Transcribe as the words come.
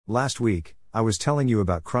Last week, I was telling you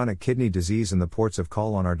about chronic kidney disease in the ports of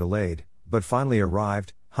call on our delayed, but finally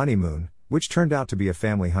arrived, honeymoon, which turned out to be a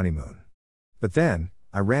family honeymoon. But then,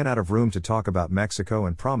 I ran out of room to talk about Mexico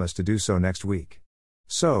and promised to do so next week.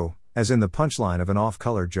 So, as in the punchline of an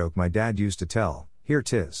off-color joke my dad used to tell, here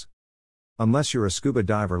 'tis. Unless you're a scuba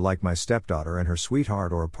diver like my stepdaughter and her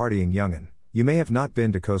sweetheart or a partying youngin', you may have not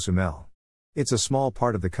been to Cozumel. It's a small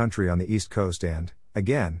part of the country on the east coast and,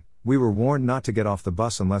 again, we were warned not to get off the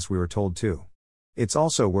bus unless we were told to. It's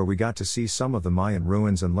also where we got to see some of the Mayan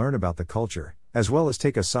ruins and learn about the culture, as well as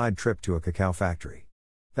take a side trip to a cacao factory.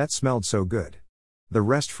 That smelled so good. The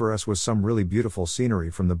rest for us was some really beautiful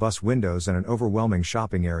scenery from the bus windows and an overwhelming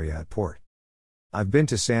shopping area at port. I've been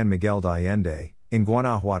to San Miguel de Allende, in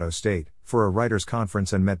Guanajuato State, for a writers'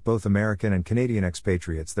 conference and met both American and Canadian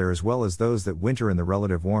expatriates there as well as those that winter in the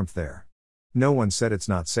relative warmth there. No one said it's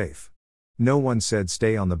not safe. No one said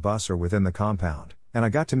stay on the bus or within the compound, and I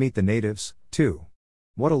got to meet the natives, too.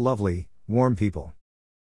 What a lovely, warm people.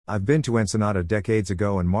 I've been to Ensenada decades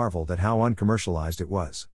ago and marveled at how uncommercialized it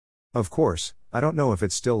was. Of course, I don't know if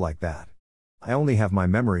it's still like that. I only have my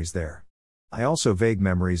memories there. I also vague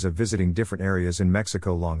memories of visiting different areas in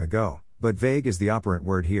Mexico long ago, but vague is the operant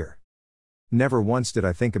word here. Never once did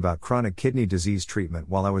I think about chronic kidney disease treatment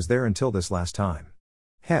while I was there until this last time.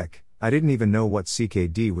 Heck, I didn't even know what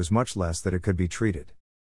CKD was, much less that it could be treated.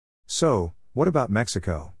 So, what about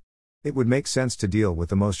Mexico? It would make sense to deal with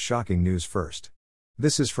the most shocking news first.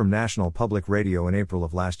 This is from National Public Radio in April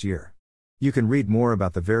of last year. You can read more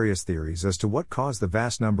about the various theories as to what caused the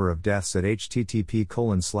vast number of deaths at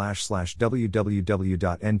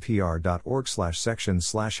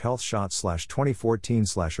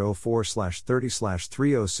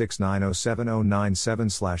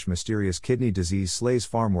kidney disease slays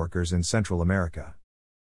farmworkers in Central America.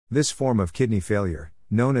 This form of kidney failure,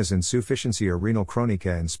 known as insuficiencia renal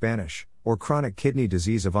crónica in Spanish, or chronic kidney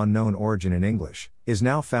disease of unknown origin in English, is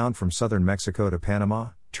now found from southern Mexico to Panama,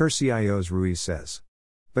 Tercios Ruiz says.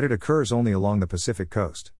 But it occurs only along the Pacific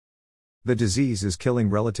coast. The disease is killing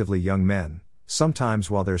relatively young men, sometimes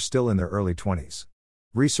while they're still in their early 20s.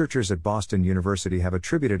 Researchers at Boston University have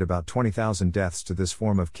attributed about 20,000 deaths to this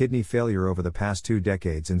form of kidney failure over the past 2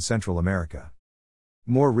 decades in Central America.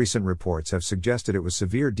 More recent reports have suggested it was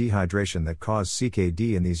severe dehydration that caused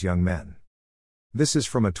CKD in these young men. This is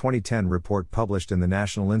from a 2010 report published in the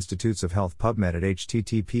National Institutes of Health PubMed at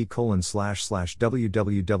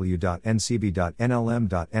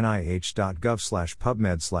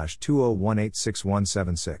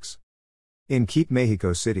http://www.ncb.nlm.nih.gov/pubmed/20186176. In Quito,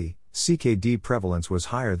 Mexico City, CKD prevalence was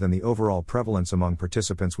higher than the overall prevalence among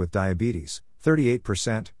participants with diabetes,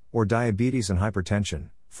 38%, or diabetes and hypertension,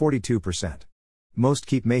 42%. Most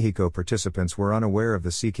Keep Mexico participants were unaware of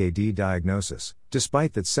the CKD diagnosis,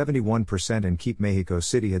 despite that 71% in Keep Mexico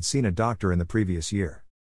City had seen a doctor in the previous year.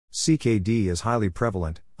 CKD is highly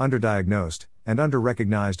prevalent, underdiagnosed, and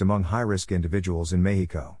underrecognized among high-risk individuals in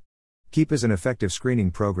Mexico. Keep is an effective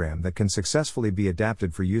screening program that can successfully be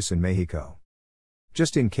adapted for use in Mexico.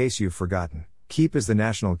 Just in case you've forgotten, Keep is the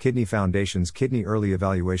National Kidney Foundation's Kidney Early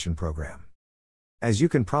Evaluation Program. As you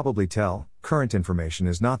can probably tell, current information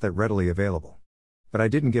is not that readily available. But I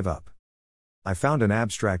didn't give up. I found an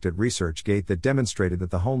abstract at ResearchGate that demonstrated that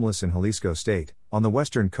the homeless in Jalisco State, on the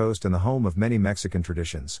western coast and the home of many Mexican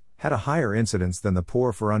traditions, had a higher incidence than the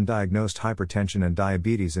poor for undiagnosed hypertension and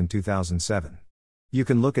diabetes in 2007. You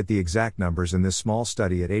can look at the exact numbers in this small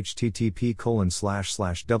study at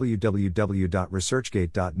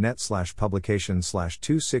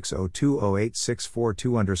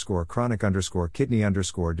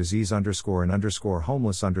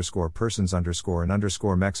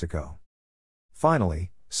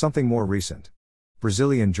Finally, something more recent.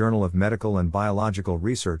 Brazilian Journal of Medical and Biological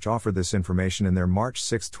Research offered this information in their March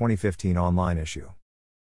 6, 2015 online issue.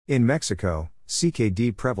 In Mexico,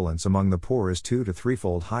 CKD prevalence among the poor is 2 to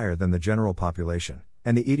 3-fold higher than the general population,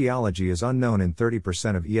 and the etiology is unknown in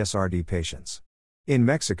 30% of ESRD patients. In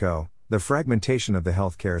Mexico, the fragmentation of the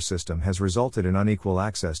healthcare system has resulted in unequal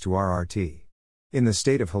access to RRT. In the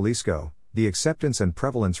state of Jalisco, the acceptance and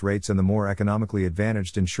prevalence rates in the more economically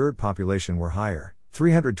advantaged insured population were higher,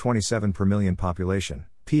 327 per million population,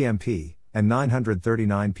 PMP, and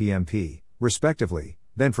 939 PMP, respectively,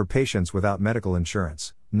 than for patients without medical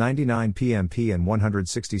insurance, 99 PMP and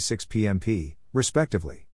 166 PMP,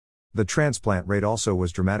 respectively. The transplant rate also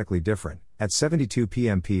was dramatically different, at 72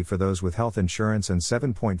 PMP for those with health insurance and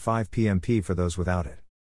 7.5 PMP for those without it.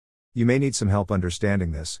 You may need some help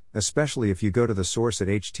understanding this, especially if you go to the source at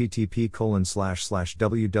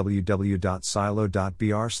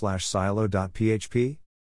http://www.silo.br/silo.php.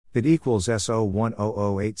 It equals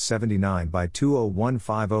S0100879 by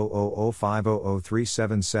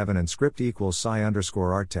 2015000500377 and script equals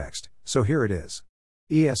psi_art text, so here it is.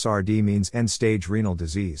 ESRD means end-stage renal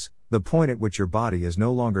disease, the point at which your body is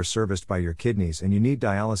no longer serviced by your kidneys and you need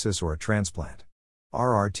dialysis or a transplant.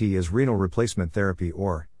 RRT is renal replacement therapy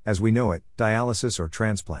or, as we know it, dialysis or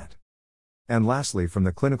transplant. And lastly, from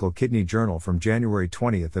the Clinical Kidney Journal from January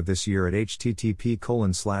 20th of this year at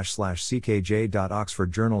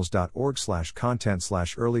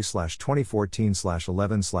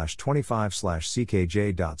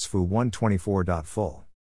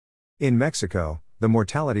In Mexico, the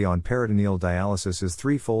mortality on peritoneal dialysis is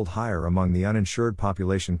threefold higher among the uninsured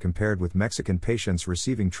population compared with Mexican patients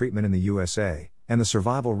receiving treatment in the USA, and the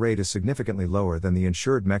survival rate is significantly lower than the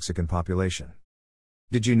insured Mexican population.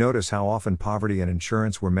 Did you notice how often poverty and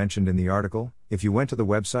insurance were mentioned in the article, if you went to the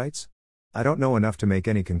websites? I don't know enough to make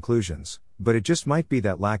any conclusions, but it just might be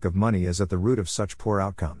that lack of money is at the root of such poor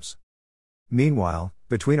outcomes. Meanwhile,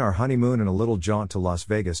 between our honeymoon and a little jaunt to Las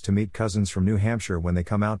Vegas to meet cousins from New Hampshire when they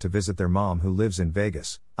come out to visit their mom who lives in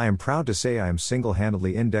Vegas, I am proud to say I am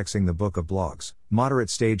single-handedly indexing the book of blogs, Moderate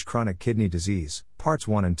Stage Chronic Kidney Disease, Parts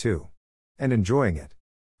 1 and 2. And enjoying it.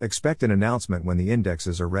 Expect an announcement when the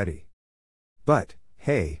indexes are ready. But,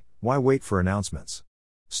 hey, why wait for announcements?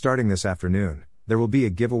 Starting this afternoon, there will be a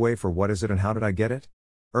giveaway for What Is It and How Did I Get It?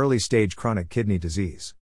 Early Stage Chronic Kidney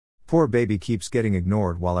Disease. Poor baby keeps getting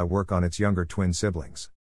ignored while I work on its younger twin siblings.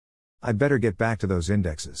 I'd better get back to those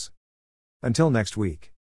indexes. Until next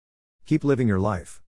week. Keep living your life.